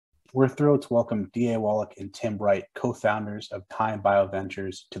We're thrilled to welcome D.A. Wallach and Tim Wright, co-founders of Time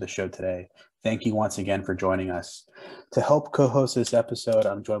BioVentures, to the show today. Thank you once again for joining us. To help co-host this episode,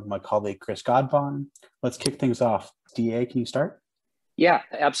 I'm joined by my colleague, Chris Godbon. Let's kick things off. D.A., can you start? Yeah,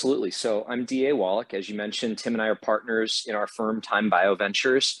 absolutely. So I'm D.A. Wallach. As you mentioned, Tim and I are partners in our firm, Time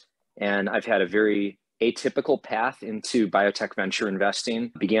BioVentures, and I've had a very atypical path into biotech venture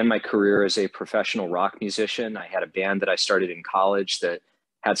investing. Began my career as a professional rock musician. I had a band that I started in college that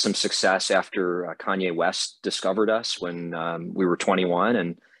had some success after Kanye West discovered us when we were 21.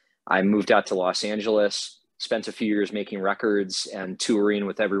 And I moved out to Los Angeles, spent a few years making records and touring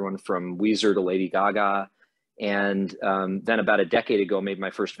with everyone from Weezer to Lady Gaga. And then about a decade ago, made my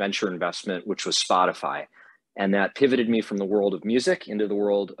first venture investment, which was Spotify. And that pivoted me from the world of music into the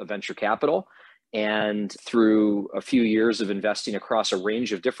world of venture capital. And through a few years of investing across a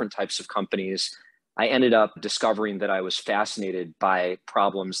range of different types of companies, I ended up discovering that I was fascinated by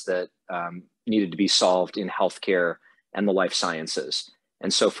problems that needed to be solved in healthcare and the life sciences.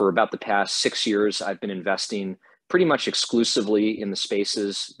 And so for about the past 6 years, I've been investing pretty much exclusively in the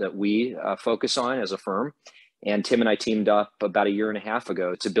spaces that we focus on as a firm. And Tim and I teamed up about a year and a half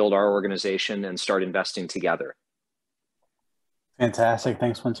ago to build our organization and start investing together. Fantastic.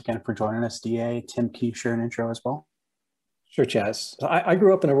 Thanks once again for joining us, D.A. Tim, can you share an intro as well? Sure, Chaz. So I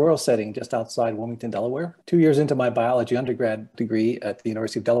grew up in a rural setting just outside Wilmington, Delaware. 2 years into my biology undergrad degree at the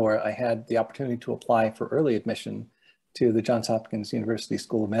University of Delaware, I had the opportunity to apply for early admission to the Johns Hopkins University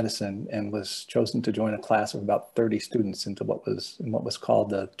School of Medicine and was chosen to join a class of about 30 students into what was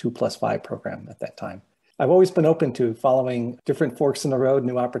called the 2+5 program at that time. I've always been open to following different forks in the road,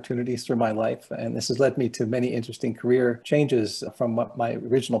 new opportunities through my life. And this has led me to many interesting career changes from what my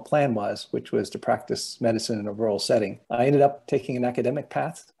original plan was, which was to practice medicine in a rural setting. I ended up taking an academic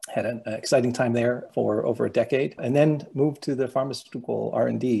path, had an exciting time there for over a decade, and then moved to the pharmaceutical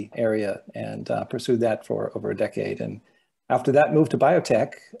R&D area and pursued that for over a decade. And after that, moved to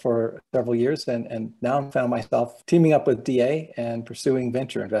biotech for several years, and now I found myself teaming up with DA and pursuing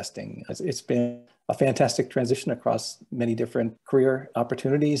venture investing. It's been a fantastic transition across many different career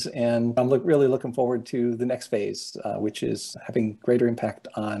opportunities, and I'm really looking forward to the next phase, which is having greater impact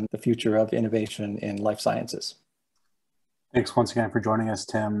on the future of innovation in life sciences. Thanks once again for joining us,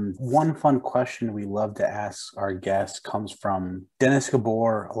 Tim. One fun question we love to ask our guests comes from Dennis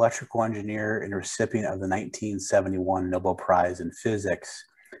Gabor, electrical engineer and recipient of the 1971 Nobel Prize in Physics.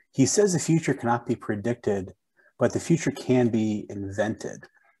 He says the future cannot be predicted, but the future can be invented.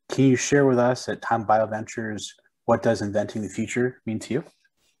 Can you share with us at Time BioVentures, what does inventing the future mean to you?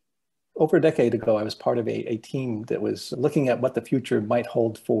 Over a decade ago, I was part of a team that was looking at what the future might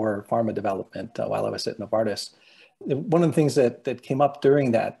hold for pharma development while I was at Novartis. One of the things that came up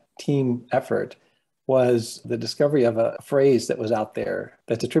during that team effort was the discovery of a phrase that was out there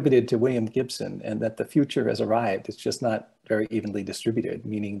that's attributed to William Gibson, and that the future has arrived. It's just not very evenly distributed,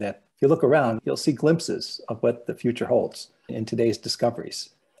 meaning that if you look around, you'll see glimpses of what the future holds in today's discoveries.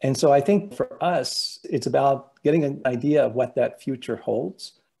 And so I think for us, it's about getting an idea of what that future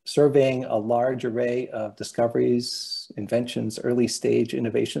holds, surveying a large array of discoveries, inventions, early stage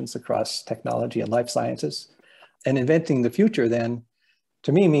innovations across technology and life sciences. And inventing the future then,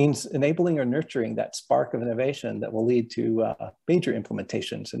 to me, means enabling or nurturing that spark of innovation that will lead to major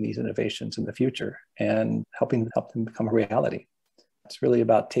implementations in these innovations in the future and help them become a reality. It's really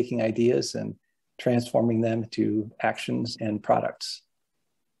about taking ideas and transforming them to actions and products.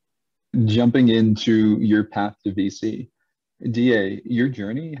 Jumping into your path to VC, DA, your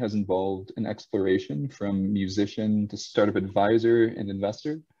journey has involved an exploration from musician to startup advisor and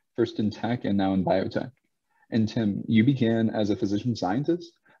investor, first in tech and now in biotech. And Tim, you began as a physician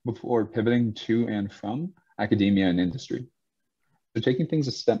scientist before pivoting to and from academia and industry. So taking things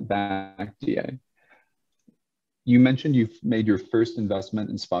a step back, DA, you mentioned you've made your first investment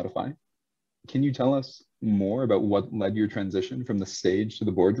in Spotify. Can you tell us more about what led your transition from the stage to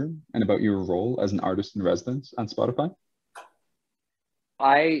the boardroom and about your role as an artist in residence on Spotify?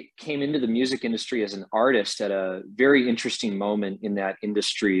 I came into the music industry as an artist at a very interesting moment in that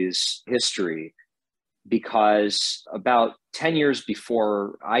industry's history, because about 10 years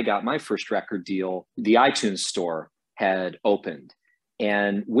before I got my first record deal, the iTunes store had opened.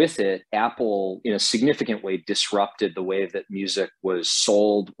 And with it, Apple, in a significant way, disrupted the way that music was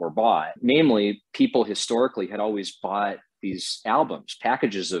sold or bought. Namely, people historically had always bought these albums,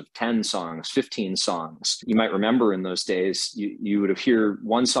 packages of 10 songs, 15 songs. You might remember in those days, you would have heard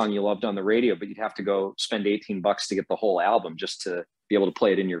one song you loved on the radio, but you'd have to go spend $18 to get the whole album just to be able to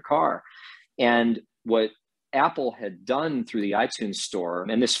play it in your car. And what Apple had done through the iTunes store,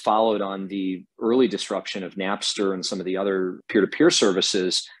 and this followed on the early disruption of Napster and some of the other peer-to-peer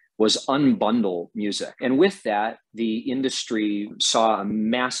services, was unbundle music. And with that, the industry saw a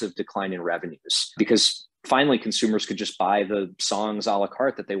massive decline in revenues because finally consumers could just buy the songs a la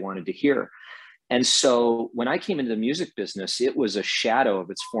carte that they wanted to hear. And so when I came into the music business, it was a shadow of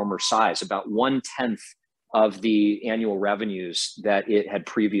its former size, about 1/10 of the annual revenues that it had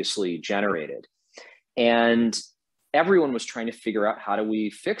previously generated. And everyone was trying to figure out, how do we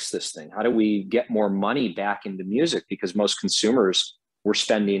fix this thing? How do we get more money back into music? Because most consumers were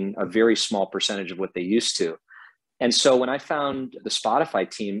spending a very small percentage of what they used to. And so when I found the Spotify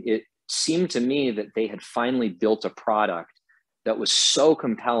team, it seemed to me that they had finally built a product that was so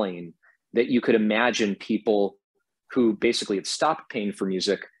compelling that you could imagine people who basically had stopped paying for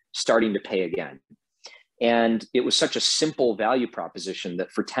music starting to pay again. And it was such a simple value proposition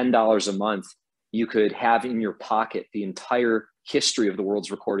that for $10 a month, you could have in your pocket the entire history of the world's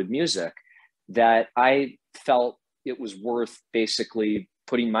recorded music, that I felt it was worth basically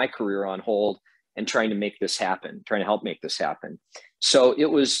putting my career on hold and trying to make this happen, trying to help make this happen. So it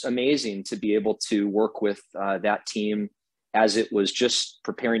was amazing to be able to work with that team as it was just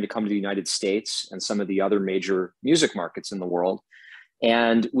preparing to come to the United States and some of the other major music markets in the world.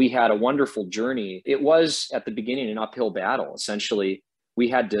 And we had a wonderful journey. It was at the beginning an uphill battle. Essentially, we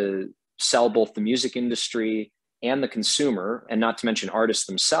had to sell both the music industry and the consumer, and not to mention artists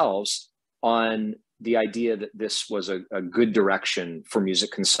themselves, on the idea that this was a good direction for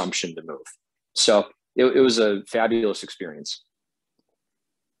music consumption to move. So it was a fabulous experience.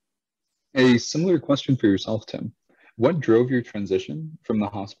 A similar question for yourself, Tim. What drove your transition from the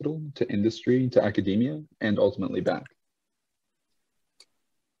hospital to industry to academia and ultimately back?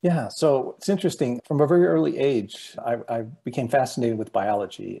 Yeah, so it's interesting. From a very early age, I became fascinated with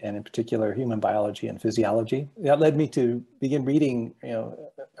biology, and in particular, human biology and physiology. That led me to begin reading,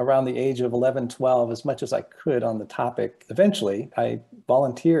 around the age of 11, 12, as much as I could on the topic. Eventually, I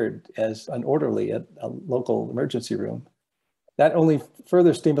volunteered as an orderly at a local emergency room. That only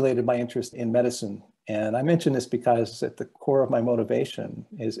further stimulated my interest in medicine. And I mention this because at the core of my motivation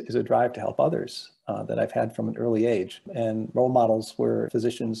is a drive to help others that I've had from an early age. And role models were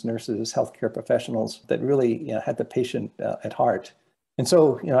physicians, nurses, healthcare professionals that really had the patient at heart. And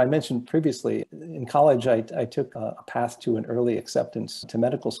so, I mentioned previously, in college, I took a path to an early acceptance to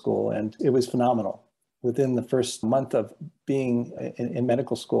medical school, and it was phenomenal. Within the first month of being in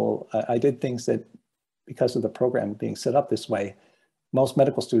medical school, I did things that, because of the program being set up this way, most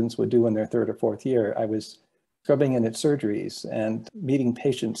medical students would do in their third or fourth year. I was scrubbing in at surgeries and meeting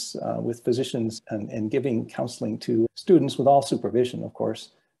patients with physicians and giving counseling to students with all supervision, of course.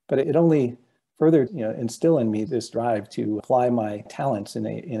 But it only further instill in me this drive to apply my talents in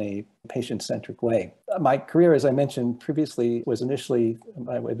a patient-centric way. My career, as I mentioned previously, was initially,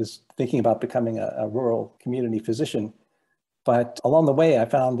 I was thinking about becoming a rural community physician. But along the way, I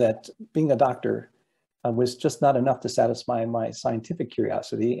found that being a doctor was just not enough to satisfy my scientific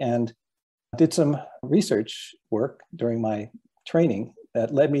curiosity, and did some research work during my training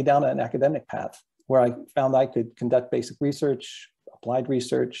that led me down an academic path where I found I could conduct basic research, applied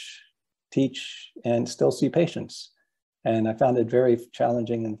research, teach, and still see patients. And I found it very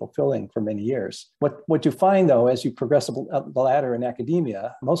challenging and fulfilling for many years. What you find, though, as you progress up the ladder in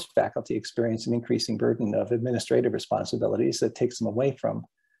academia, most faculty experience an increasing burden of administrative responsibilities that takes them away from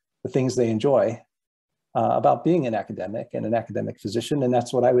the things they enjoy about being an academic and an academic physician, and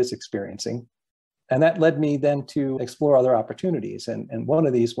that's what I was experiencing. And that led me then to explore other opportunities. And one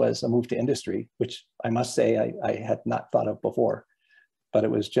of these was a move to industry, which I must say I had not thought of before, but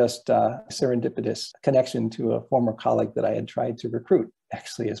it was just a serendipitous connection to a former colleague that I had tried to recruit,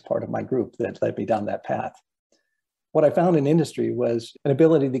 actually as part of my group, that led me down that path. What I found in industry was an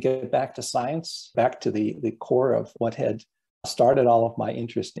ability to get back to science, back to the core of what had started all of my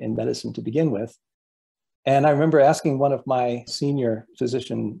interest in medicine to begin with. And I remember asking one of my senior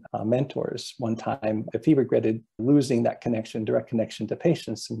physician mentors one time if he regretted losing that connection, direct connection to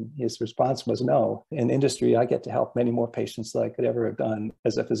patients. And his response was no. In industry, I get to help many more patients than I could ever have done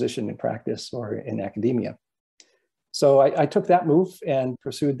as a physician in practice or in academia. So I took that move and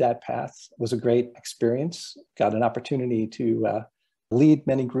pursued that path. It was a great experience. Got an opportunity to lead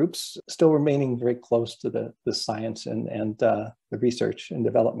many groups, still remaining very close to the science and the research and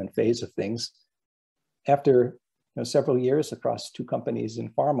development phase of things. After several years across 2 companies in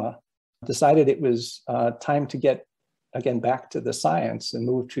pharma, decided it was time to get, again, back to the science and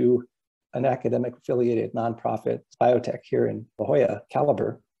move to an academic affiliated nonprofit biotech here in La Jolla,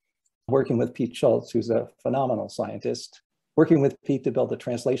 Caliber, working with Pete Schultz, who's a phenomenal scientist, working with Pete to build a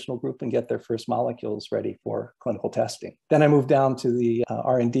translational group and get their first molecules ready for clinical testing. Then I moved down to the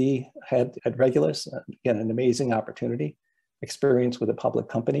R&D head at Regulus, again, an amazing opportunity. experience with a public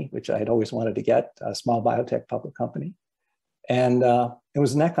company, which I had always wanted to get, a small biotech public company. And it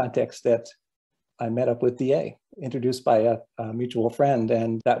was in that context that I met up with DA, introduced by a mutual friend.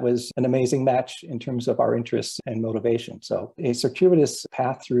 And that was an amazing match in terms of our interests and motivation. So a circuitous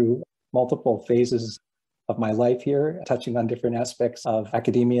path through multiple phases of my life here, touching on different aspects of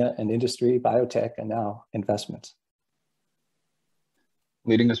academia and industry, biotech, and now investments.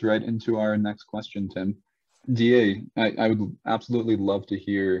 Leading us right into our next question, Tim. DA, I would absolutely love to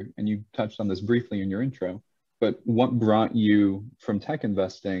hear, and you touched on this briefly in your intro, but what brought you from tech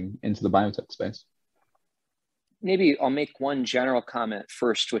investing into the biotech space? Maybe I'll make one general comment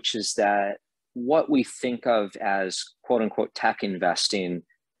first, which is that what we think of as quote unquote tech investing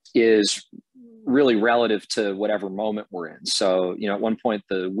is really relative to whatever moment we're in. So, at one point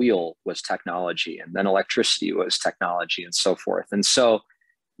the wheel was technology, and then electricity was technology, and so forth. And so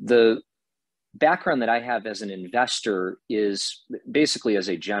the background that I have as an investor is basically as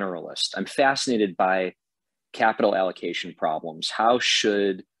a generalist. I'm fascinated by capital allocation problems. How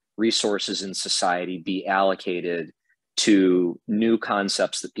should resources in society be allocated to new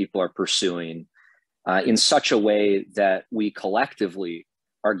concepts that people are pursuing in such a way that we collectively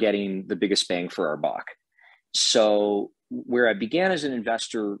are getting the biggest bang for our buck? So where I began as an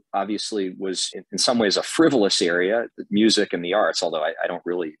investor, obviously, was in some ways a frivolous area, the music and the arts, although I don't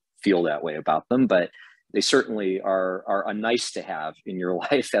really feel that way about them, but they certainly are a nice to have in your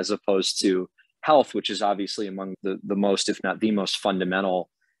life, as opposed to health, which is obviously among the most, if not the most fundamental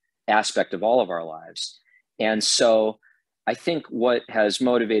aspect of all of our lives. And so I think what has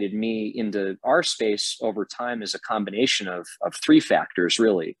motivated me into our space over time is a combination of three factors,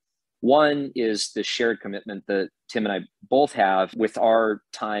 really. One is the shared commitment that Tim and I both have with our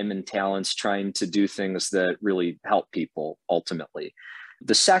time and talents trying to do things that really help people ultimately.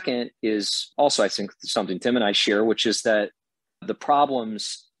 The second is also, I think, something Tim and I share, which is that the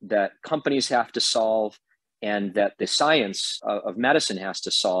problems that companies have to solve and that the science of medicine has to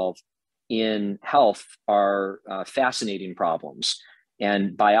solve in health are fascinating problems.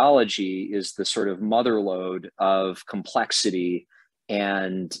 And biology is the sort of mother lode of complexity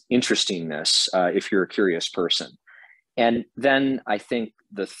and interestingness, if you're a curious person. And then I think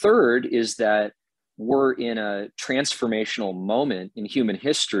the third is that we're in a transformational moment in human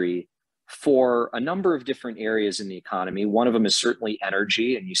history for a number of different areas in the economy. One of them is certainly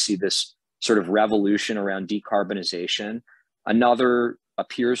energy, and you see this sort of revolution around decarbonization. Another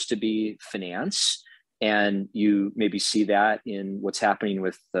appears to be finance, and you maybe see that in what's happening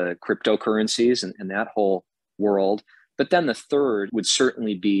with the cryptocurrencies and that whole world. But then the third would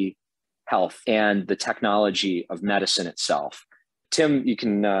certainly be health and the technology of medicine itself. Tim, you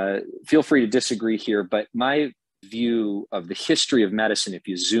can feel free to disagree here, but my view of the history of medicine, if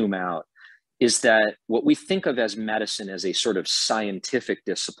you zoom out, is that what we think of as medicine as a sort of scientific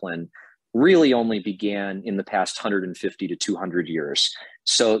discipline really only began in the past 150 to 200 years.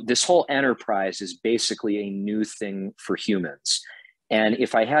 So this whole enterprise is basically a new thing for humans. And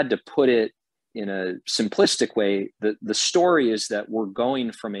if I had to put it in a simplistic way, the story is that we're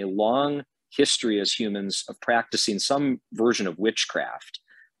going from a long history as humans of practicing some version of witchcraft.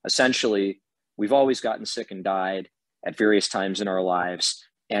 Essentially, we've always gotten sick and died at various times in our lives.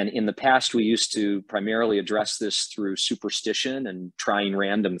 And in the past, we used to primarily address this through superstition and trying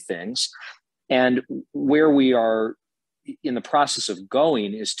random things. And where we are in the process of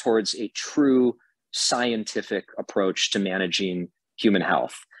going is towards a true scientific approach to managing human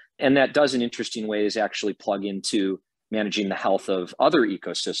health. And that does in interesting ways actually plug into managing the health of other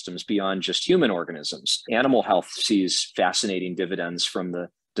ecosystems beyond just human organisms. Animal health sees fascinating dividends from the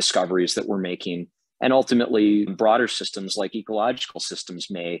discoveries that we're making. And ultimately, broader systems like ecological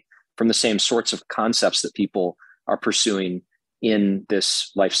systems may, from the same sorts of concepts that people are pursuing in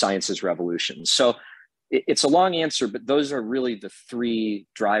this life sciences revolution. So it's a long answer, but those are really the three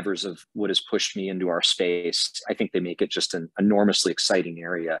drivers of what has pushed me into our space. I think they make it just an enormously exciting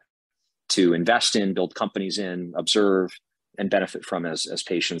area to invest in, build companies in, observe, and benefit from as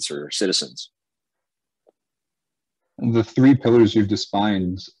patients or citizens. The three pillars you've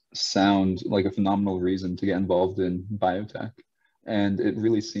defined sound like a phenomenal reason to get involved in biotech. And it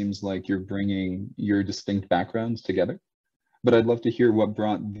really seems like you're bringing your distinct backgrounds together. But I'd love to hear what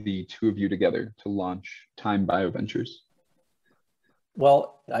brought the two of you together to launch Time BioVentures.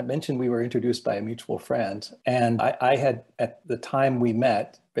 Well, I mentioned we were introduced by a mutual friend, and I had, at the time we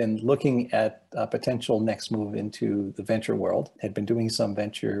met, been looking at a potential next move into the venture world, had been doing some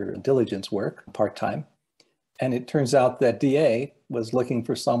venture diligence work part-time. And it turns out that DA was looking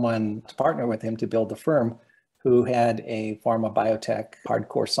for someone to partner with him to build the firm who had a pharma biotech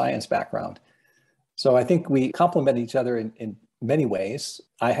hardcore science background. So I think we complement each other in many ways.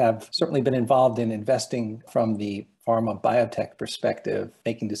 I have certainly been involved in investing from the pharma biotech perspective,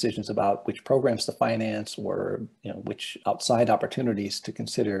 making decisions about which programs to finance or which outside opportunities to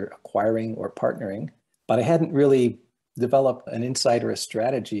consider acquiring or partnering. But I hadn't really developed an insight or a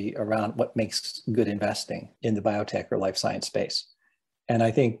strategy around what makes good investing in the biotech or life science space. And I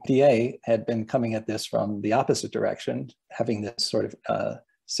think DA had been coming at this from the opposite direction, having this sort of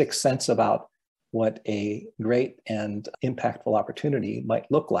sixth sense about what a great and impactful opportunity might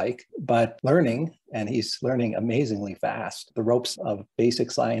look like, but learning, and he's learning amazingly fast, the ropes of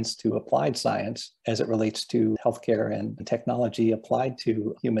basic science to applied science as it relates to healthcare and technology applied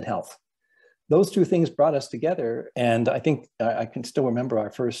to human health. Those two things brought us together. And I think I can still remember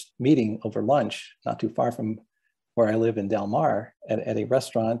our first meeting over lunch, not too far from where I live in Del Mar, at a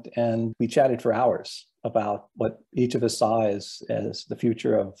restaurant. And we chatted for hours about what each of us saw as the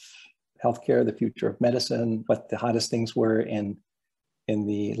future of healthcare, the future of medicine, what the hottest things were in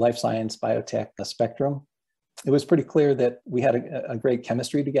the life science biotech spectrum. It was pretty clear that we had a great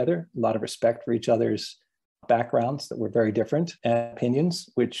chemistry together, a lot of respect for each other's backgrounds that were very different, and opinions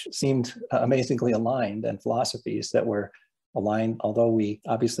which seemed amazingly aligned, and philosophies that were aligned, although we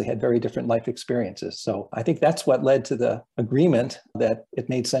obviously had very different life experiences. So I think that's what led to the agreement that it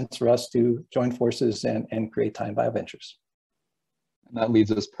made sense for us to join forces and create Time BioVentures. That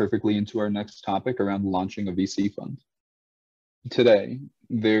leads us perfectly into our next topic around launching a VC fund. Today,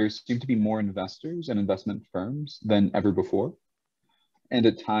 there seem to be more investors and investment firms than ever before. And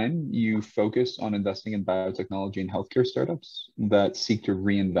at Time, you focus on investing in biotechnology and healthcare startups that seek to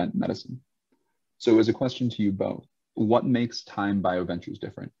reinvent medicine. So as a question to you both, what makes Time BioVentures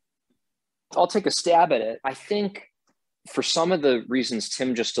different? I'll take a stab at it. I think for some of the reasons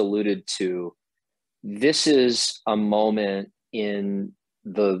Tim just alluded to, this is a moment in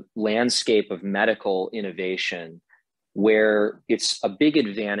the landscape of medical innovation where it's a big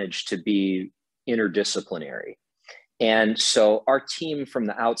advantage to be interdisciplinary. And so our team from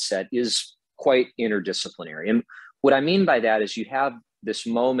the outset is quite interdisciplinary. And what I mean by that is you have this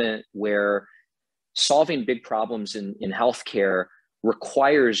moment where solving big problems in healthcare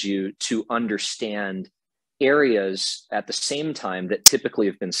requires you to understand areas at the same time that typically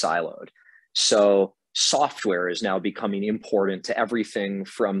have been siloed. So software is now becoming important to everything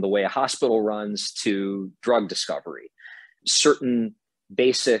from the way a hospital runs to drug discovery. Certain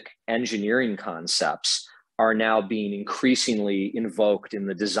basic engineering concepts are now being increasingly invoked in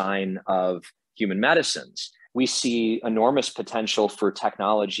the design of human medicines. We see enormous potential for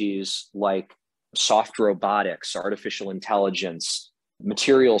technologies like soft robotics, artificial intelligence,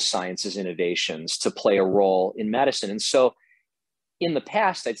 material sciences innovations to play a role in medicine. And so in the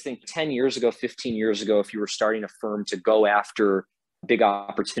past, I think 10 years ago, 15 years ago, if you were starting a firm to go after big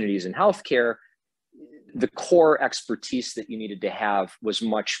opportunities in healthcare, the core expertise that you needed to have was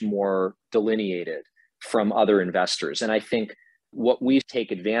much more delineated from other investors. And I think what we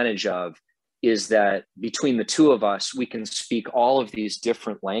take advantage of is that between the two of us, we can speak all of these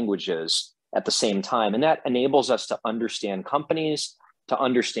different languages at the same time. And that enables us to understand companies, to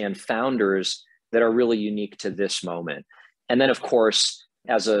understand founders that are really unique to this moment. And then, of course,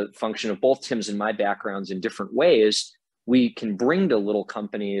 as a function of both Tim's and my backgrounds in different ways, we can bring to little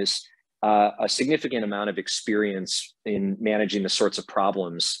companies a significant amount of experience in managing the sorts of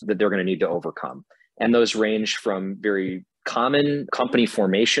problems that they're going to need to overcome. And those range from very common company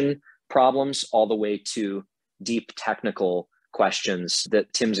formation problems all the way to deep technical questions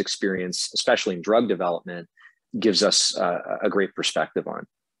that Tim's experience, especially in drug development, gives us a great perspective on.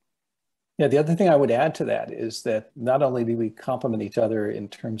 Yeah, the other thing I would add to that is that not only do we complement each other in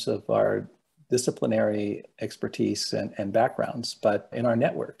terms of our disciplinary expertise and backgrounds, but in our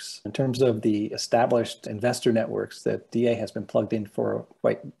networks, in terms of the established investor networks that DA has been plugged in for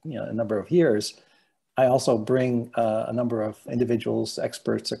quite a number of years. I also bring a number of individuals,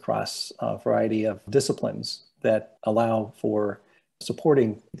 experts across a variety of disciplines that allow for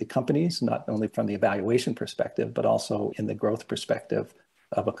supporting the companies, not only from the evaluation perspective, but also in the growth perspective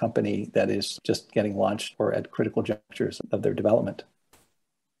of a company that is just getting launched or at critical junctures of their development.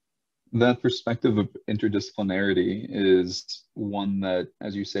 That perspective of interdisciplinarity is one that,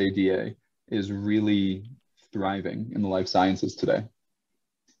 as you say, DA, is really thriving in the life sciences today.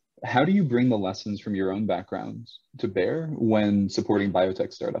 How do you bring the lessons from your own backgrounds to bear when supporting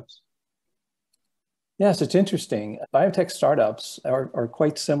biotech startups? Yes, it's interesting. Biotech startups are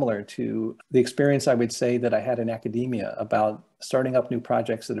quite similar to the experience I would say that I had in academia about starting up new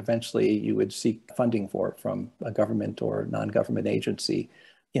projects that eventually you would seek funding for from a government or non-government agency.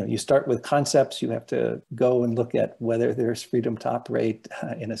 you start with concepts. You have to go and look at whether there's freedom to operate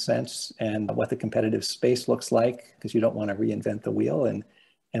in a sense, and what the competitive space looks like, because you don't want to reinvent the wheel and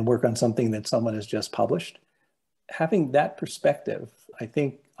work on something that someone has just published. Having that perspective, I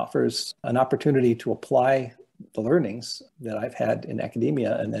think, offers an opportunity to apply the learnings that I've had in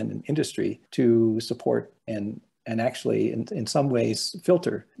academia and then in industry to support and actually in some ways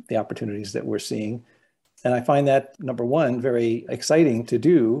filter the opportunities that we're seeing. And I find that, number one, very exciting to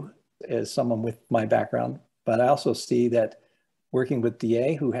do as someone with my background. But I also see that working with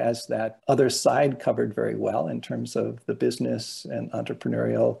DA, who has that other side covered very well in terms of the business and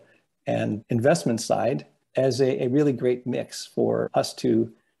entrepreneurial and investment side, as a really great mix for us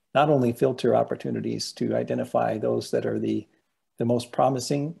to not only filter opportunities to identify those that are the most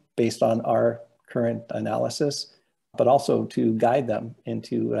promising based on our current analysis, but also to guide them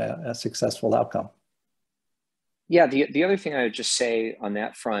into a successful outcome. Yeah, the other thing I would just say on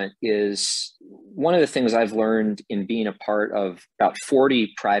that front is one of the things I've learned in being a part of about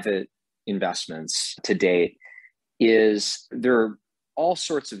 40 private investments to date is there are all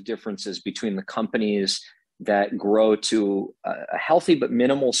sorts of differences between the companies that grow to a healthy but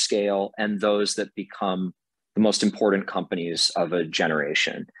minimal scale and those that become the most important companies of a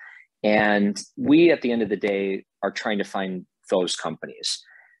generation. And we, at the end of the day, are trying to find those companies.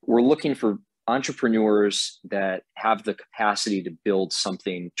 We're looking for entrepreneurs that have the capacity to build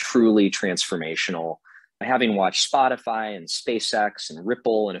something truly transformational. Having watched Spotify and SpaceX and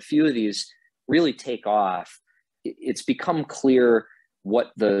Ripple and a few of these really take off, it's become clear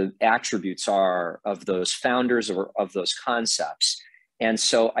what the attributes are of those founders or of those concepts. And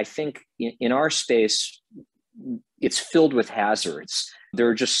so I think in our space, it's filled with hazards. There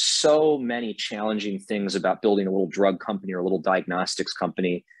are just so many challenging things about building a little drug company or a little diagnostics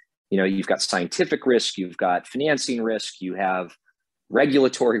company. You've got scientific risk, you've got financing risk, you have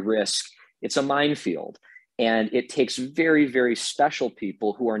regulatory risk. It's a minefield. And it takes very, very special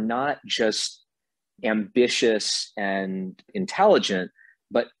people who are not just ambitious and intelligent,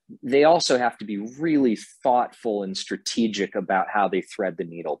 but they also have to be really thoughtful and strategic about how they thread the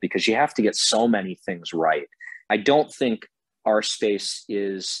needle, because you have to get so many things right. I don't think our space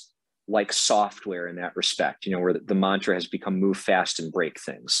is like software in that respect, where the mantra has become move fast and break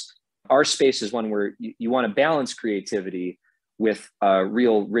things. Our space is one where you want to balance creativity with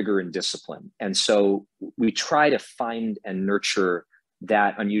real rigor and discipline. And so we try to find and nurture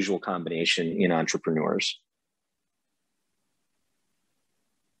that unusual combination in entrepreneurs.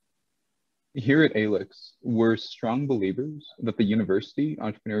 Here at ALEX, we're strong believers that the university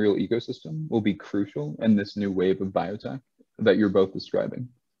entrepreneurial ecosystem will be crucial in this new wave of biotech that you're both describing.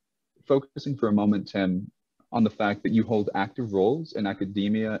 Focusing for a moment, Tim, on the fact that you hold active roles in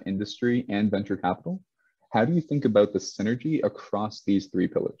academia, industry, and venture capital, how do you think about the synergy across these three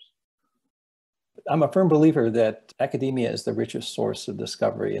pillars? I'm a firm believer that academia is the richest source of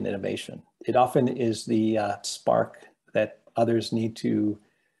discovery and innovation. It often is the spark that others need to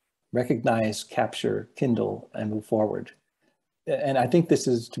recognize, capture, kindle, and move forward. And I think this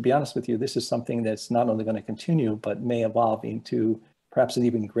is, to be honest with you, this is something that's not only going to continue, but may evolve into perhaps an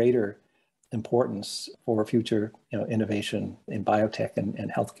even greater importance for future innovation in biotech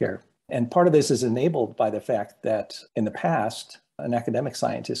and healthcare. And part of this is enabled by the fact that in the past, an academic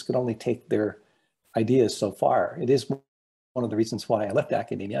scientist could only take their ideas so far. It is one of the reasons why I left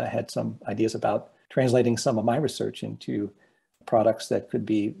academia. I had some ideas about translating some of my research into products that could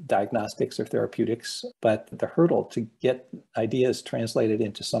be diagnostics or therapeutics, but the hurdle to get ideas translated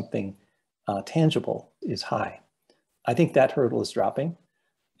into something tangible is high. I think that hurdle is dropping.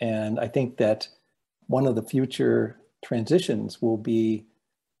 And I think that one of the future transitions will be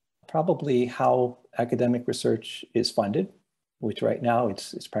probably how academic research is funded, which right now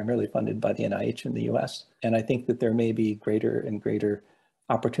it's primarily funded by the NIH in the US. And I think that there may be greater and greater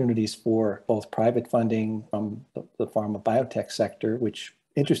opportunities for both private funding from the pharma biotech sector, which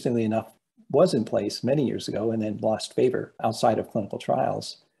interestingly enough was in place many years ago and then lost favor outside of clinical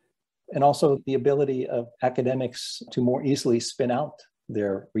trials. And also the ability of academics to more easily spin out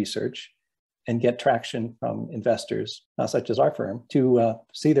their research and get traction from investors, such as our firm, to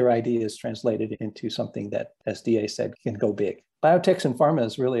see their ideas translated into something that, as DA said, can go big. Biotechs and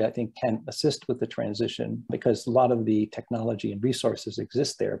pharmas really, I think, can assist with the transition because a lot of the technology and resources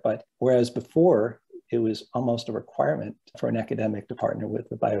exist there. But whereas before, it was almost a requirement for an academic to partner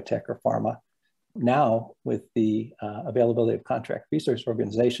with a biotech or pharma, now with the availability of contract research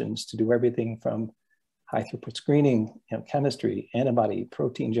organizations to do everything from high throughput screening, chemistry, antibody,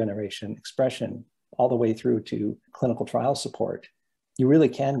 protein generation, expression, all the way through to clinical trial support, you really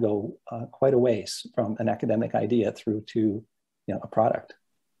can go quite a ways from an academic idea through to a product.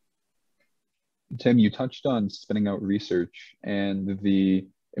 Tim, you touched on spinning out research and the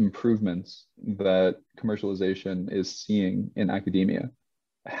improvements that commercialization is seeing in academia.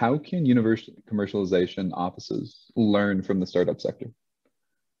 How can university commercialization offices learn from the startup sector?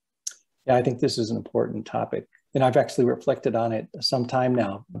 Yeah, I think this is an important topic. And I've actually reflected on it some time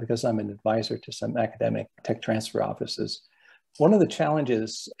now because I'm an advisor to some academic tech transfer offices. One of the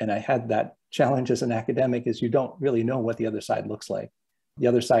challenges, and I had that challenge as an academic, is you don't really know what the other side looks like. The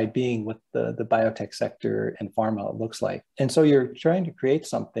other side being what the biotech sector and pharma looks like. And so you're trying to create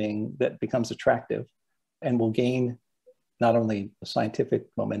something that becomes attractive and will gain not only scientific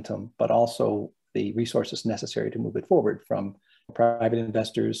momentum, but also the resources necessary to move it forward from private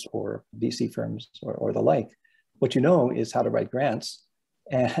investors or VC firms or the like. What you know is how to write grants,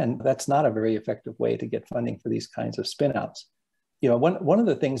 and that's not a very effective way to get funding for these kinds of spin-outs. You know, one of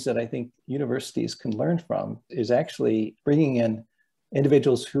the things that I think universities can learn from is actually bringing in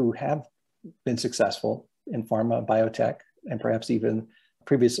individuals who have been successful in pharma, biotech, and perhaps even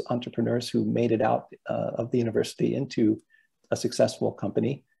previous entrepreneurs who made it out of the university into a successful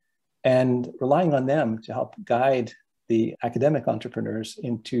company, and relying on them to help guide the academic entrepreneurs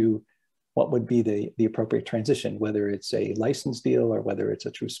into what would be the appropriate transition, whether it's a license deal or whether it's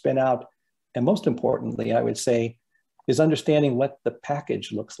a true spin out. And most importantly, I would say, is understanding what the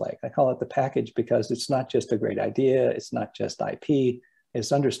package looks like. I call it the package because it's not just a great idea, it's not just IP,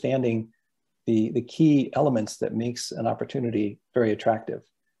 it's understanding the key elements that makes an opportunity very attractive.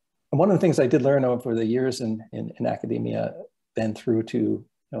 And one of the things I did learn over the years in academia, then through to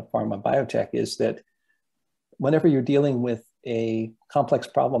pharma biotech, is that whenever you're dealing with a complex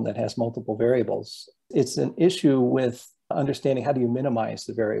problem that has multiple variables, it's an issue with understanding how do you minimize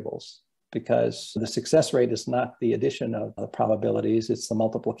the variables, because the success rate is not the addition of the probabilities, it's the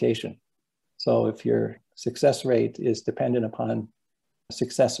multiplication. So if your success rate is dependent upon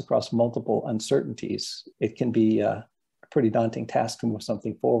success across multiple uncertainties, it can be a pretty daunting task to move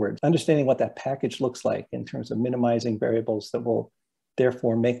something forward. Understanding what that package looks like in terms of minimizing variables that will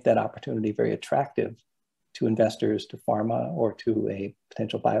therefore make that opportunity very attractive to investors, to pharma, or to a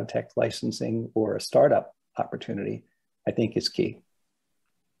potential biotech licensing or a startup opportunity, I think is key.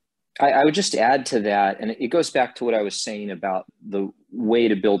 I would just add to that, and it goes back to what I was saying about the way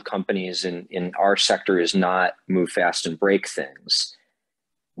to build companies in our sector is not move fast and break things.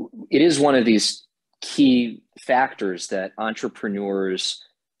 It is one of these key factors that entrepreneurs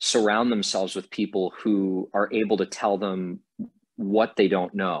surround themselves with people who are able to tell them what they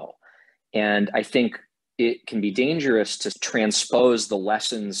don't know. And I think it can be dangerous to transpose the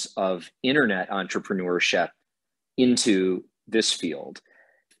lessons of internet entrepreneurship into this field.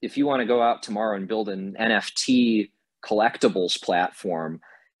 If you want to go out tomorrow and build an NFT collectibles platform,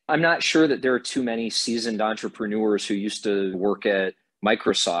 I'm not sure that there are too many seasoned entrepreneurs who used to work at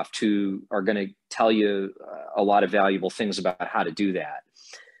Microsoft who are going to tell you a lot of valuable things about how to do that.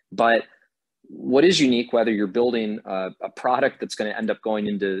 But what is unique, whether you're building a product that's going to end up going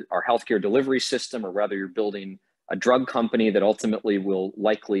into our healthcare delivery system, or whether you're building a drug company that ultimately will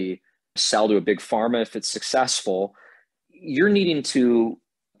likely sell to a big pharma if it's successful, you're needing to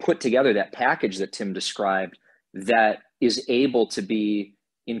put together that package that Tim described that is able to be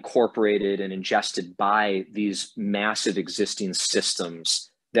incorporated and ingested by these massive existing systems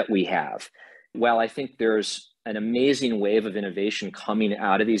that we have. While I think there's an amazing wave of innovation coming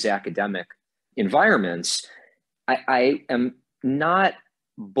out of these academic environments, I am not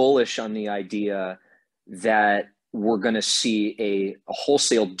bullish on the idea that we're going to see a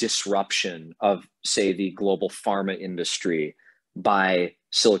wholesale disruption of, say, the global pharma industry by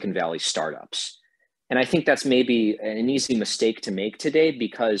Silicon Valley startups. And I think that's maybe an easy mistake to make today,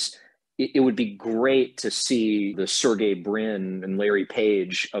 because it would be great to see the Sergey Brin and Larry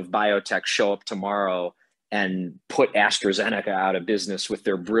Page of biotech show up tomorrow and put AstraZeneca out of business with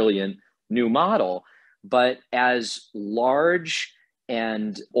their brilliant new model. But as large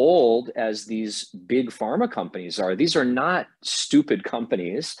and old as these big pharma companies are, these are not stupid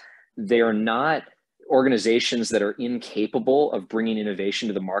companies. They are not organizations that are incapable of bringing innovation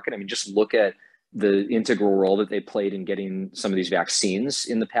to the market. I mean, just look at the integral role that they played in getting some of these vaccines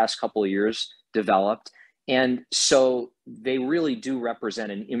in the past couple of years developed. And so they really do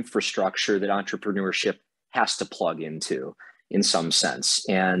represent an infrastructure that entrepreneurship has to plug into in some sense.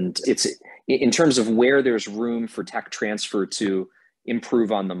 And it's in terms of where there's room for tech transfer to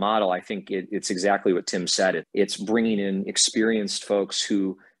improve on the model, I think it's exactly what Tim said. It's bringing in experienced folks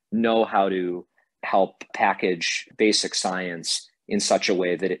who know how to help package basic science in such a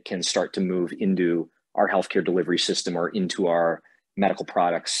way that it can start to move into our healthcare delivery system or into our medical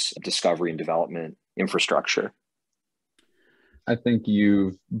products discovery and development infrastructure. I think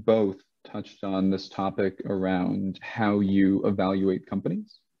you've both touched on this topic around how you evaluate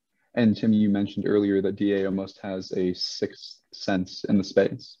companies. And Tim, you mentioned earlier that DA almost has a sixth sense in the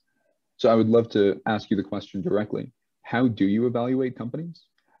space. So I would love to ask you the question directly. How do you evaluate companies,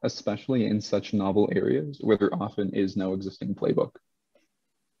 especially in such novel areas where there often is no existing playbook?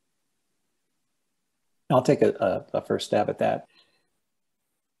 I'll take a first stab at that.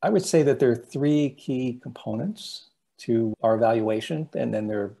 I would say that there are three key components to our evaluation, and then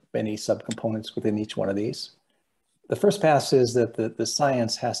there are many subcomponents within each one of these. The first pass is that the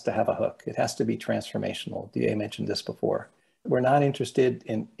science has to have a hook. It has to be transformational. DA mentioned this before. We're not interested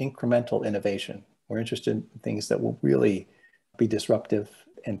in incremental innovation. We're interested in things that will really be disruptive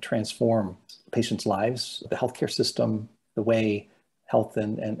and transform patients' lives, the healthcare system, the way health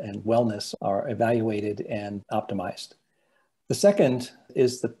and wellness are evaluated and optimized. The second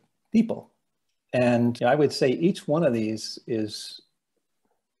is the people. And I would say each one of these is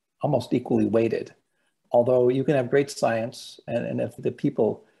almost equally weighted. Although you can have great science, and if the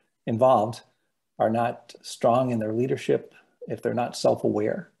people involved are not strong in their leadership, if they're not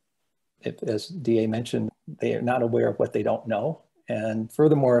self-aware, if, as DA mentioned, they are not aware of what they don't know, and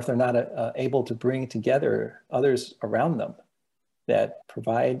furthermore, if they're not able to bring together others around them that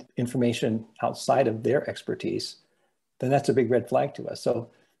provide information outside of their expertise, then that's a big red flag to us. So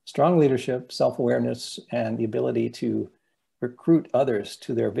strong leadership, self-awareness, and the ability to recruit others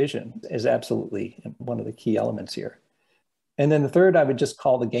to their vision is absolutely one of the key elements here. And then the third, I would just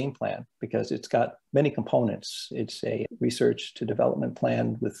call the game plan, because it's got many components. It's a research to development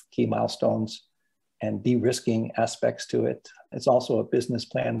plan with key milestones and de-risking aspects to it. It's also a business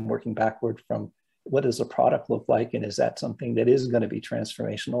plan working backward from what does a product look like, and is that something that is going to be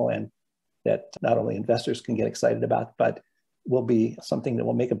transformational and that not only investors can get excited about, but will be something that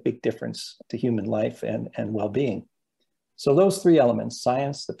will make a big difference to human life and well-being. So those three elements,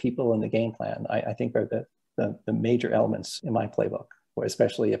 science, the people, and the game plan, I think are the major elements in my playbook, or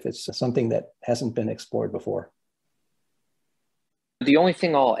especially if it's something that hasn't been explored before. The only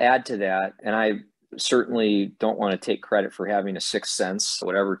thing I'll add to that, and I certainly don't want to take credit for having a sixth sense,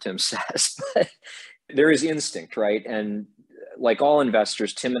 whatever Tim says, but there is instinct, right? And like all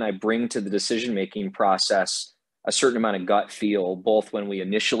investors, Tim and I bring to the decision-making process a certain amount of gut feel, both when we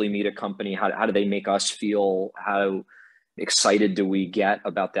initially meet a company, how do they make us feel, how excited do we get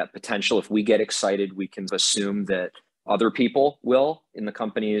about that potential? If we get excited, we can assume that other people will in the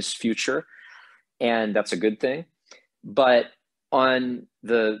company's future, and that's a good thing. But on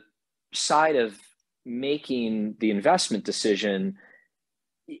the side of making the investment decision,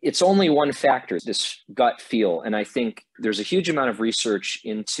 it's only one factor, this gut feel. And I think there's a huge amount of research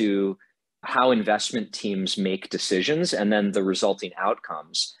into how investment teams make decisions and then the resulting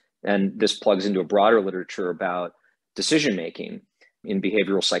outcomes. And this plugs into a broader literature about decision-making in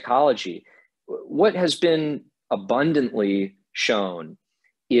behavioral psychology. What has been abundantly shown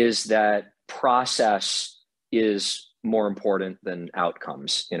is that process is more important than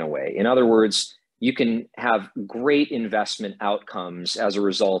outcomes in a way. In other words, you can have great investment outcomes as a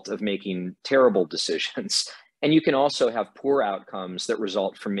result of making terrible decisions. And you can also have poor outcomes that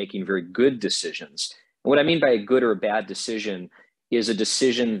result from making very good decisions. And what I mean by a good or a bad decision is a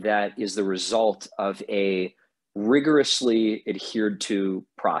decision that is the result of a rigorously adhered to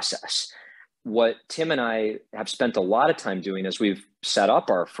process. What Tim and I have spent a lot of time doing as we've set up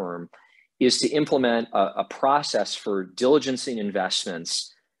our firm is to implement a process for diligencing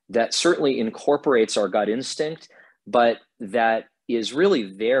investments that certainly incorporates our gut instinct, but that is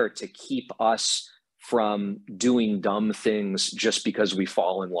really there to keep us from doing dumb things just because we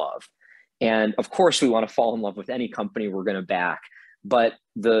fall in love. And of course, we want to fall in love with any company we're going to back. But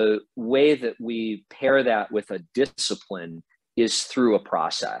the way that we pair that with a discipline is through a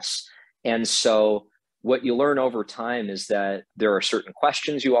process. And so what you learn over time is that there are certain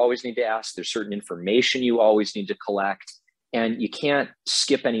questions you always need to ask. There's certain information you always need to collect. And you can't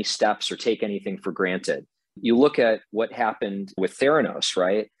skip any steps or take anything for granted. You look at what happened with Theranos,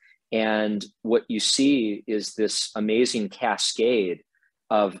 right? And what you see is this amazing cascade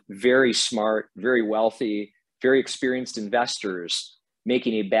of very smart, very wealthy, very experienced investors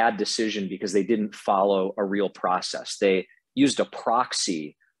making a bad decision because they didn't follow a real process. They used a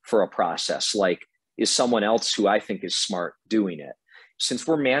proxy for a process, like, is someone else who I think is smart doing it? Since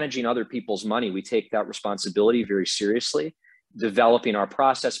we're managing other people's money, we take that responsibility very seriously. Developing our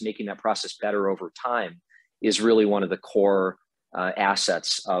process, making that process better over time is really one of the core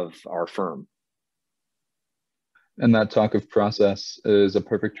assets of our firm. And that talk of process is a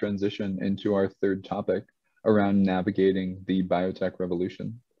perfect transition into our third topic around navigating the biotech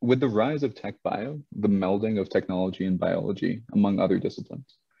revolution. With the rise of tech bio, the melding of technology and biology, among other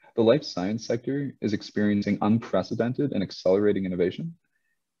disciplines, The life science sector is experiencing unprecedented and accelerating innovation,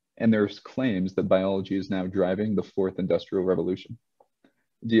 and there's claims that biology is now driving the fourth industrial revolution.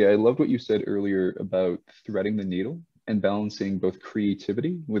 Dia, I loved what you said earlier about threading the needle and balancing both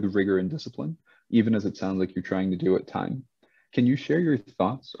creativity with rigor and discipline, even as it sounds like you're trying to do at time. Can you share your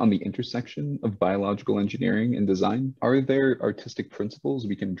thoughts on the intersection of biological engineering and design? Are there artistic principles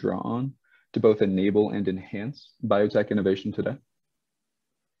we can draw on to both enable and enhance biotech innovation today?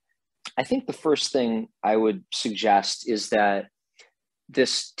 I think the first thing I would suggest is that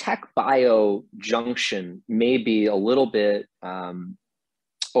this tech bio junction may be a little bit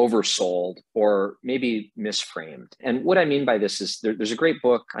oversold or maybe misframed. And what I mean by this is there's a great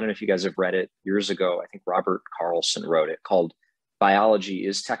book, I don't know if you guys have read it years ago, I think Robert Carlson wrote it, called Biology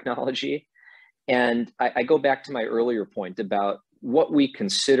is Technology. And I go back to my earlier point about what we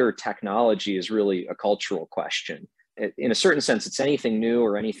consider technology is really a cultural question. In a certain sense, it's anything new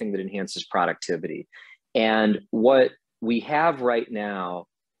or anything that enhances productivity. And what we have right now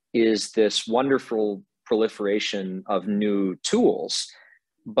is this wonderful proliferation of new tools.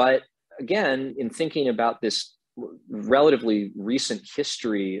 But again, in thinking about this relatively recent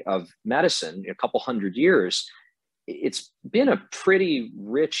history of medicine, a couple hundred years, it's been a pretty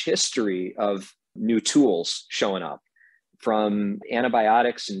rich history of new tools showing up, from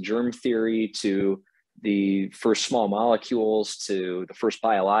antibiotics and germ theory to the first small molecules to the first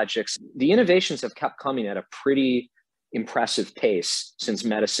biologics. The innovations have kept coming at a pretty impressive pace since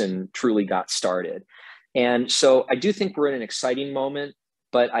medicine truly got started. And so I do think we're in an exciting moment,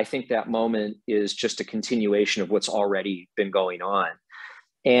 but I think that moment is just a continuation of what's already been going on.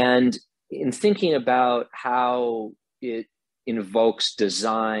 And in thinking about how it invokes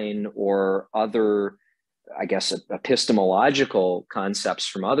design or other, I guess, epistemological concepts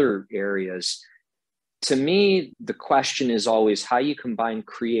from other areas, to me, the question is always how you combine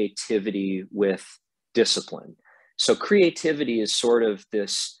creativity with discipline. So creativity is sort of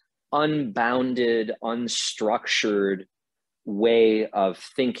this unbounded, unstructured way of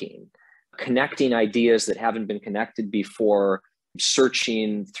thinking, connecting ideas that haven't been connected before,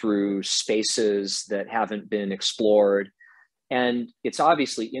 searching through spaces that haven't been explored. And it's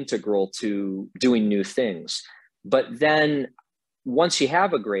obviously integral to doing new things. But then once you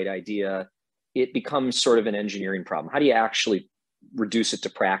have a great idea, it becomes sort of an engineering problem. How do you actually reduce it to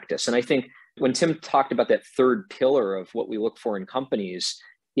practice? And I think when Tim talked about that third pillar of what we look for in companies,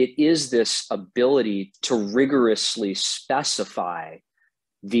 it is this ability to rigorously specify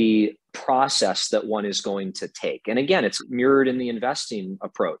the process that one is going to take. And again, it's mirrored in the investing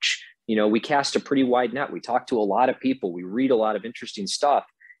approach. You know, we cast a pretty wide net. We talk to a lot of people. We read a lot of interesting stuff.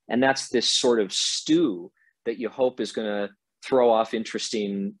 And that's this sort of stew that you hope is going to throw off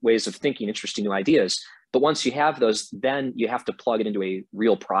interesting ways of thinking, interesting new ideas. But once you have those, then you have to plug it into a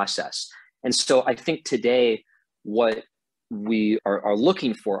real process. And so I think today, what we are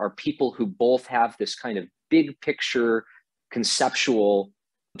looking for are people who both have this kind of big picture conceptual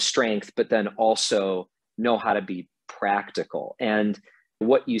strength, but then also know how to be practical. And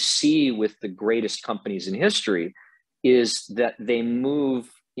what you see with the greatest companies in history is that they move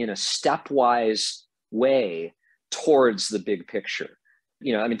in a stepwise way towards the big picture.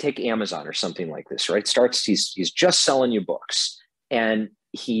 You know, I mean, take Amazon or something like this, right? He's just selling you books, and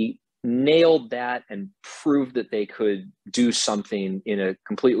he nailed that and proved that they could do something in a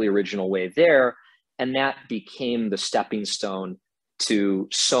completely original way there. And that became the stepping stone to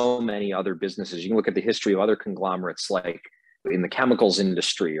so many other businesses. You can look at the history of other conglomerates, like in the chemicals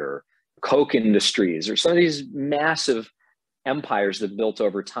industry or Coke Industries, or some of these massive empires that built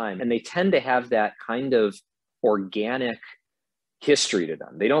over time. And they tend to have that kind of organic history to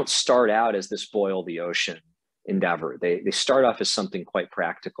them. They don't start out as this boil the ocean endeavor. They start off as something quite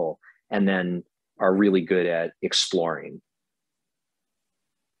practical and then are really good at exploring.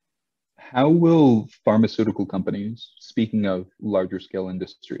 How will pharmaceutical companies, speaking of larger scale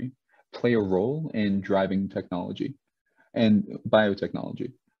industry, play a role in driving technology and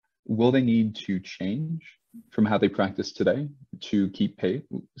biotechnology? Will they need to change from how they practice today to keep pace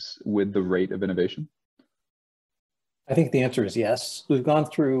with the rate of innovation? I think the answer is yes. We've gone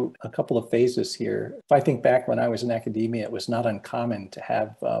through a couple of phases here. If I think back when I was in academia, it was not uncommon to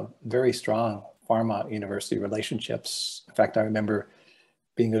have very strong pharma-university relationships. In fact, I remember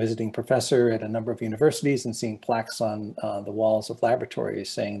being a visiting professor at a number of universities and seeing plaques on the walls of laboratories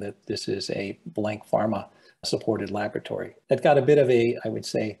saying that this is a blank pharma-supported laboratory. It got a bit of a, I would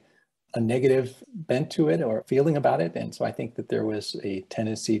say, a negative bent to it or feeling about it. And so I think that there was a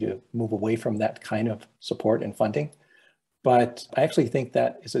tendency to move away from that kind of support and funding. But I actually think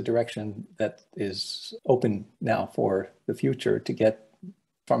that is a direction that is open now for the future, to get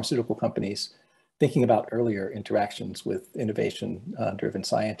pharmaceutical companies thinking about earlier interactions with innovation-driven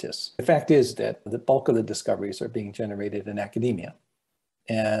scientists. The fact is that the bulk of the discoveries are being generated in academia.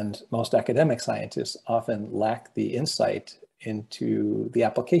 And most academic scientists often lack the insight into the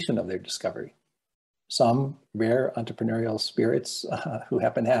application of their discovery. Some rare entrepreneurial spirits who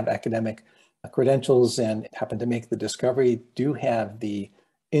happen to have academic credentials and happen to make the discovery do have the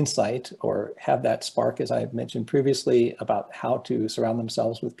insight or have that spark, as I mentioned previously, about how to surround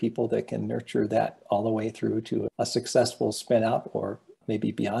themselves with people that can nurture that all the way through to a successful spin out or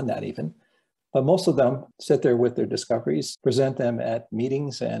maybe beyond that even. But most of them sit there with their discoveries, present them at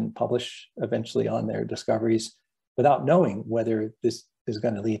meetings and publish eventually on their discoveries without knowing whether this is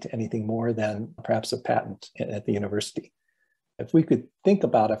going to lead to anything more than perhaps a patent at the university. If we could think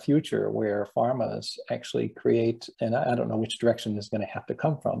about a future where pharmas actually create, and I don't know which direction this is going to have to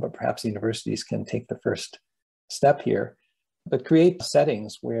come from, but perhaps universities can take the first step here, but create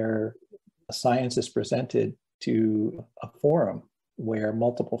settings where science is presented to a forum where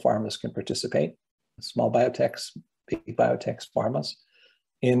multiple pharmas can participate, small biotechs, big biotechs, pharmas,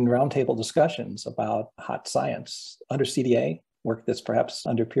 in roundtable discussions about hot science under CDA, work that's perhaps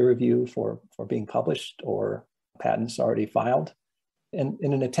under peer review for being published or patents already filed, and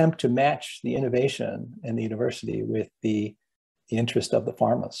in an attempt to match the innovation in the university with the interest of the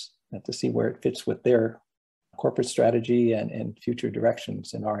pharmas and to see where it fits with their corporate strategy and future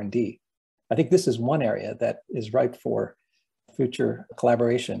directions in R&D. I think this is one area that is ripe for future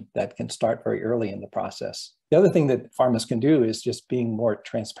collaboration that can start very early in the process. The other thing that pharmas can do is just being more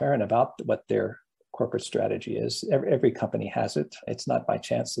transparent about what their corporate strategy is. Every company has it. It's not by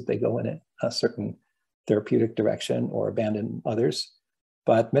chance that they go in a certain therapeutic direction or abandon others.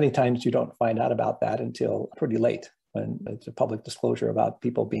 But many times you don't find out about that until pretty late when it's a public disclosure about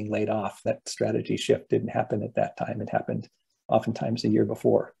people being laid off. That strategy shift didn't happen at that time. It happened oftentimes a year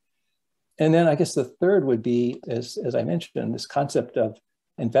before. And then I guess the third would be, as I mentioned, this concept of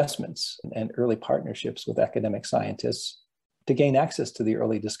investments and early partnerships with academic scientists to gain access to the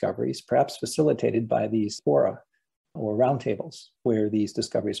early discoveries, perhaps facilitated by these fora or roundtables where these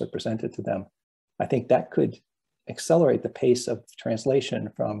discoveries are presented to them. I think that could accelerate the pace of translation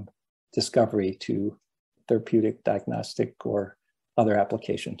from discovery to therapeutic, diagnostic, or other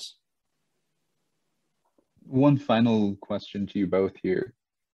applications. One final question to you both here.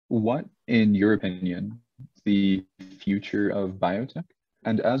 What, in your opinion, is the future of biotech?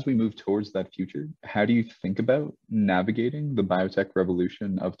 And as we move towards that future, how do you think about navigating the biotech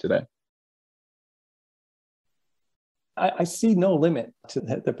revolution of today? I see no limit to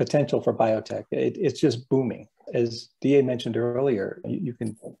the potential for biotech. It's just booming. As DA mentioned earlier, you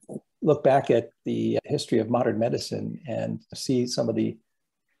can look back at the history of modern medicine and see some of the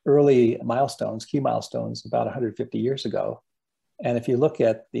early milestones, key milestones about 150 years ago. And if you look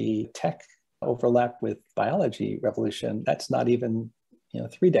at the tech overlap with biology revolution, that's not even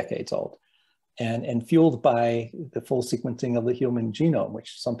 3 decades old. And fueled by the full sequencing of the human genome,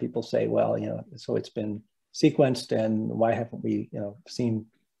 which some people say, well, so it's been sequenced and why haven't we seen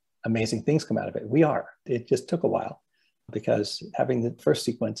amazing things come out of it? We are. It just took a while because having the first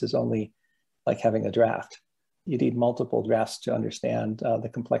sequence is only like having a draft. You need multiple drafts to understand the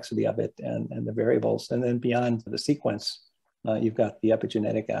complexity of it and the variables. And then beyond the sequence, you've got the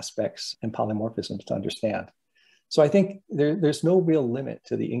epigenetic aspects and polymorphisms to understand. So I think there's no real limit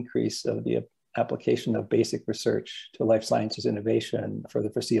to the increase of the application of basic research to life sciences innovation for the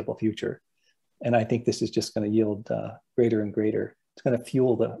foreseeable future. And I think this is just going to yield greater and greater. It's going to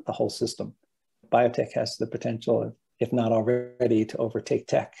fuel the whole system. Biotech has the potential, if not already, to overtake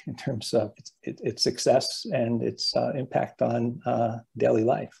tech in terms of its success and its impact on daily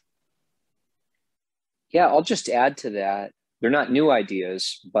life. Yeah, I'll just add to that. They're not new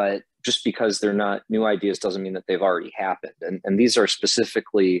ideas, but just because they're not new ideas doesn't mean that they've already happened. And these are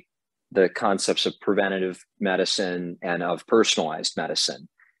specifically the concepts of preventative medicine and of personalized medicine.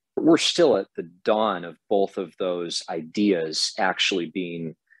 We're still at the dawn of both of those ideas actually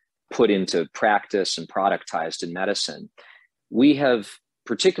being put into practice and productized in medicine. We have,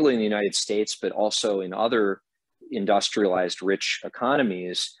 particularly in the United States, but also in other industrialized rich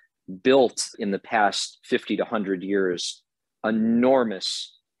economies, built in the past 50 to 100 years,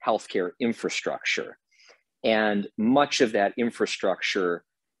 enormous healthcare infrastructure. And much of that infrastructure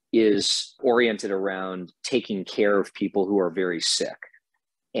is oriented around taking care of people who are very sick.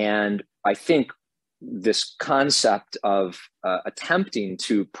 And I think this concept of attempting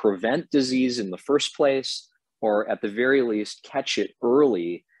to prevent disease in the first place, or at the very least catch it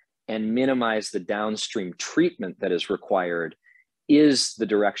early and minimize the downstream treatment that is required, is the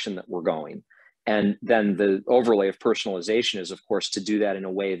direction that we're going. And then the overlay of personalization is, of course, to do that in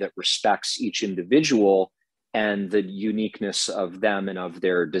a way that respects each individual and the uniqueness of them and of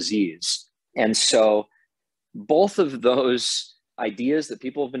their disease. And so both of those ideas that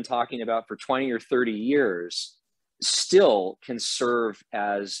people have been talking about for 20 or 30 years still can serve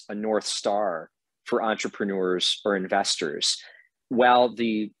as a North Star for entrepreneurs or investors. While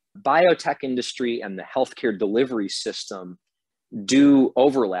the biotech industry and the healthcare delivery system do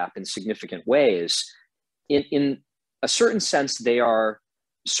overlap in significant ways, in a certain sense, they are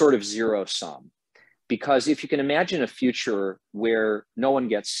sort of zero sum. Because if you can imagine a future where no one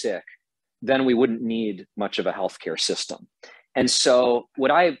gets sick, then we wouldn't need much of a healthcare system. And so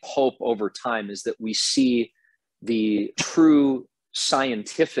what I hope over time is that we see the true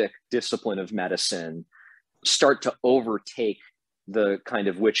scientific discipline of medicine start to overtake the kind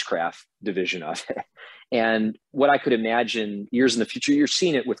of witchcraft division of it. And what I could imagine years in the future, you're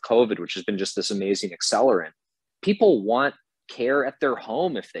seeing it with COVID, which has been just this amazing accelerant. People want care at their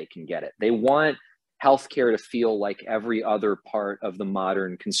home if they can get it. They want healthcare to feel like every other part of the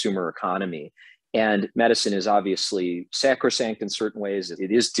modern consumer economy. And medicine is obviously sacrosanct in certain ways.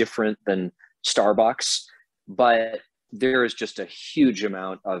 It is different than Starbucks, but there is just a huge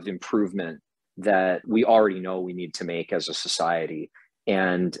amount of improvement that we already know we need to make as a society.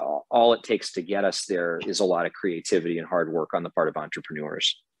 And all it takes to get us there is a lot of creativity and hard work on the part of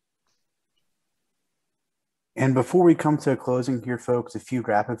entrepreneurs. And before we come to a closing here, folks, a few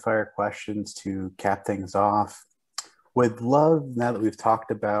rapid fire questions to cap things off. Would love, now that we've talked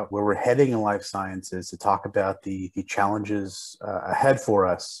about where we're heading in life sciences, to talk about the challenges ahead for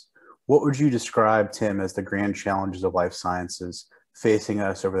us. What would you describe, Tim, as the grand challenges of life sciences facing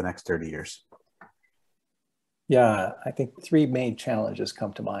us over the next 30 years? Yeah, I think three main challenges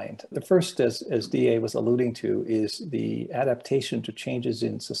come to mind. The first, as DA was alluding to, is the adaptation to changes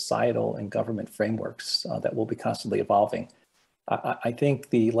in societal and government frameworks that will be constantly evolving. I think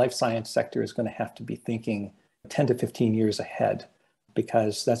the life science sector is going to have to be thinking 10 to 15 years ahead,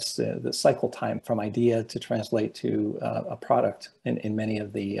 because that's the cycle time from idea to translate to a product in many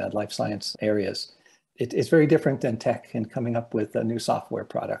of the life science areas. It's very different than tech and coming up with a new software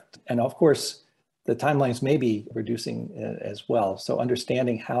product. And of course, the timelines may be reducing as well. So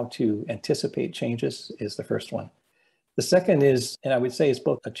understanding how to anticipate changes is the first one. The second is, and I would say it's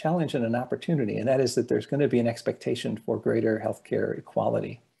both a challenge and an opportunity, and that is that there's going to be an expectation for greater healthcare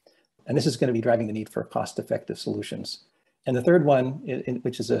equality. And this is going to be driving the need for cost-effective solutions. And the third one,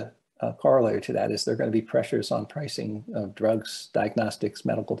 which is a corollary to that, is there are going to be pressures on pricing of drugs, diagnostics,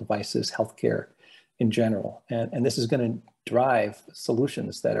 medical devices, healthcare in general. And this is going to drive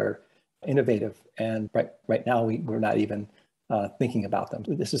solutions that are innovative. And right now, we're not even thinking about them.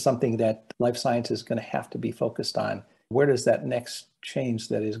 This is something that life science is going to have to be focused on. Where does that next change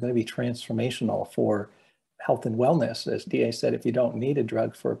that is going to be transformational for health and wellness? As DA said, if you don't need a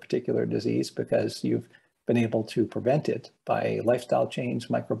drug for a particular disease because you've been able to prevent it by lifestyle change,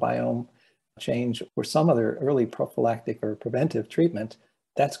 microbiome change, or some other early prophylactic or preventive treatment,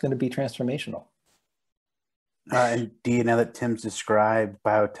 that's going to be transformational. And DA, now that Tim's described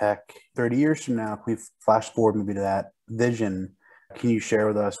biotech 30 years from now, if we flash forward maybe to that vision, can you share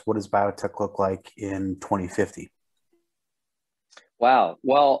with us what does biotech look like in 2050? Wow.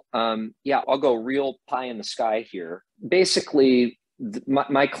 Well, yeah, I'll go real pie in the sky here. Basically,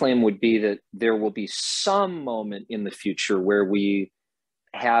 my claim would be that there will be some moment in the future where we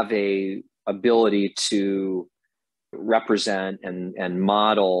have a ability to represent and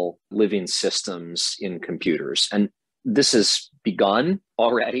model living systems in computers. And this has begun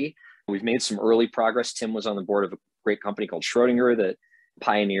already. We've made some early progress. Tim was on the board of a great company called Schrodinger that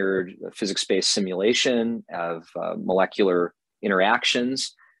pioneered physics-based simulation of molecular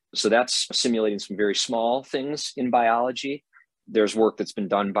interactions. So that's simulating some very small things in biology. There's work that's been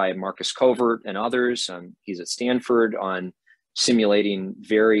done by Marcus Covert and others. He's at Stanford on simulating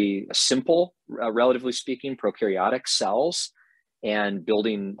very simple, relatively speaking, prokaryotic cells and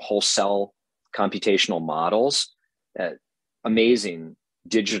building whole cell computational models. Amazing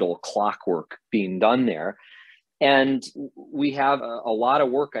digital clockwork being done there. And we have a lot of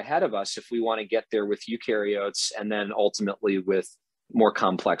work ahead of us if we want to get there with eukaryotes and then ultimately with more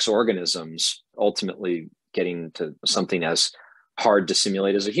complex organisms, ultimately getting to something as hard to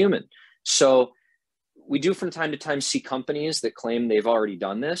simulate as a human. So we do from time to time see companies that claim they've already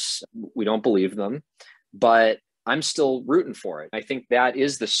done this. We don't believe them, but I'm still rooting for it. I think that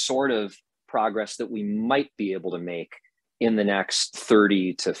is the sort of progress that we might be able to make in the next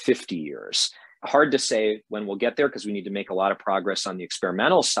 30 to 50 years. Hard to say when we'll get there because we need to make a lot of progress on the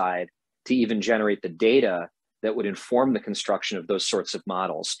experimental side to even generate the data that would inform the construction of those sorts of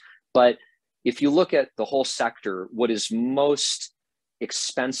models. But if you look at the whole sector, what is most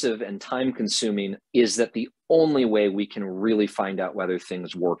expensive and time consuming is that the only way we can really find out whether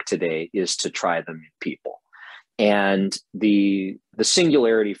things work today is to try them in people. And the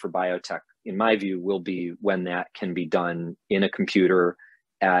singularity for biotech, in my view, will be when that can be done in a computer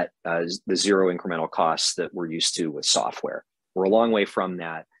at the zero incremental costs that we're used to with software. We're a long way from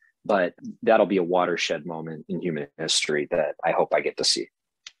that, but that'll be a watershed moment in human history that I hope I get to see.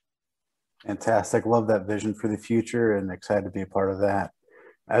 Fantastic. Love that vision for the future and excited to be a part of that.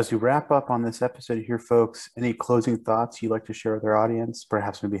 As we wrap up on this episode here, folks, any closing thoughts you'd like to share with our audience?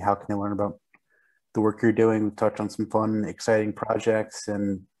 Perhaps maybe how can they learn about the work you're doing? We've touched on some fun, exciting projects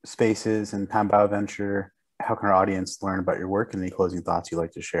and spaces and Time BioVenture. How can our audience learn about your work and any closing thoughts you'd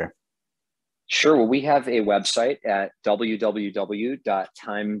like to share? Sure. Well, we have a website at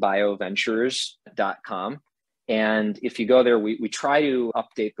www.timebioventures.com. And if you go there, we try to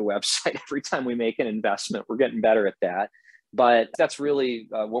update the website every time we make an investment. We're getting better at that. But that's really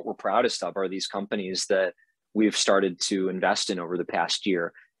what we're proudest of, are these companies that we've started to invest in over the past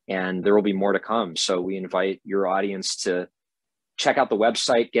year. And there will be more to come. So we invite your audience to check out the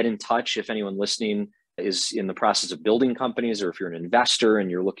website, get in touch if anyone listening is in the process of building companies, or if you're an investor and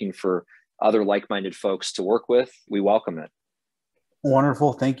you're looking for other like-minded folks to work with, we welcome it.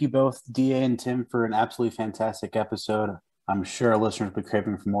 Wonderful. Thank you both, DA and Tim, for an absolutely fantastic episode. I'm sure our listeners will be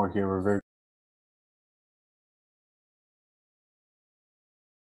craving for more here. We're very